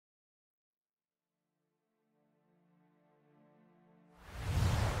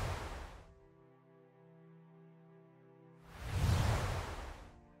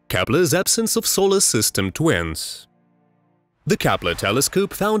Kepler's absence of solar system twins. The Kepler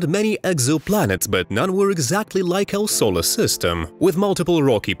telescope found many exoplanets, but none were exactly like our solar system, with multiple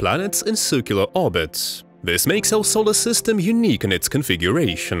rocky planets in circular orbits. This makes our solar system unique in its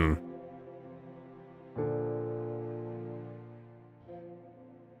configuration.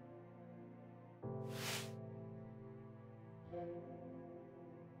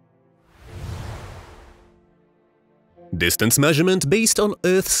 Distance measurement based on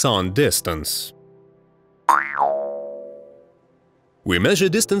Earth-Sun distance. We measure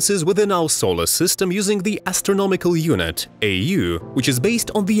distances within our solar system using the astronomical unit, AU, which is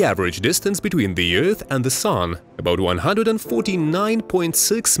based on the average distance between the Earth and the Sun, about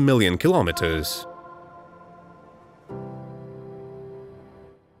 149.6 million kilometers.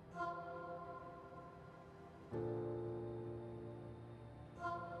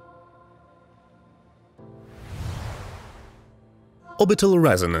 Orbital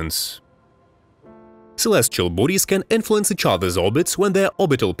resonance. Celestial bodies can influence each other's orbits when their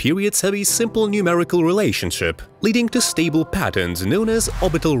orbital periods have a simple numerical relationship, leading to stable patterns known as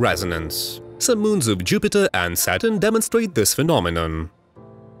orbital resonance. Some moons of Jupiter and Saturn demonstrate this phenomenon.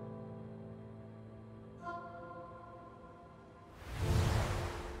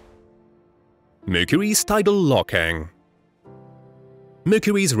 Mercury's tidal locking.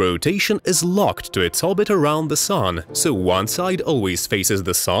 Mercury's rotation is locked to its orbit around the Sun, so one side always faces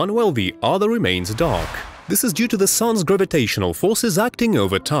the Sun while the other remains dark. This is due to the Sun's gravitational forces acting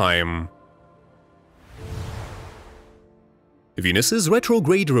over time. Venus's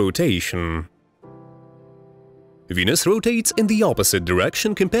retrograde rotation. Venus rotates in the opposite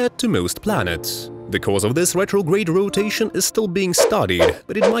direction compared to most planets. The cause of this retrograde rotation is still being studied,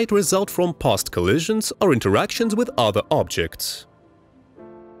 but it might result from past collisions or interactions with other objects.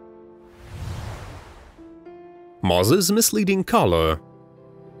 Mars's misleading color.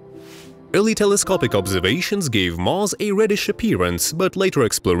 Early telescopic observations gave Mars a reddish appearance, but later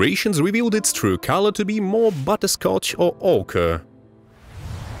explorations revealed its true color to be more butterscotch or ochre.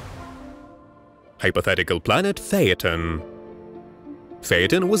 Hypothetical planet Phaeton.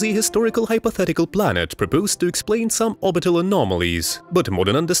 Phaeton was a historical hypothetical planet proposed to explain some orbital anomalies, but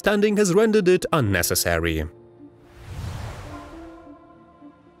modern understanding has rendered it unnecessary.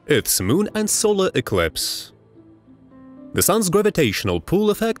 Earth's moon and solar eclipse. The Sun's gravitational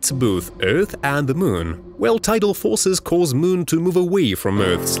pull affects both Earth and the Moon. While tidal forces cause Moon to move away from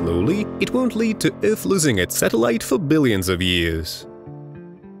Earth slowly, it won't lead to Earth losing its satellite for billions of years.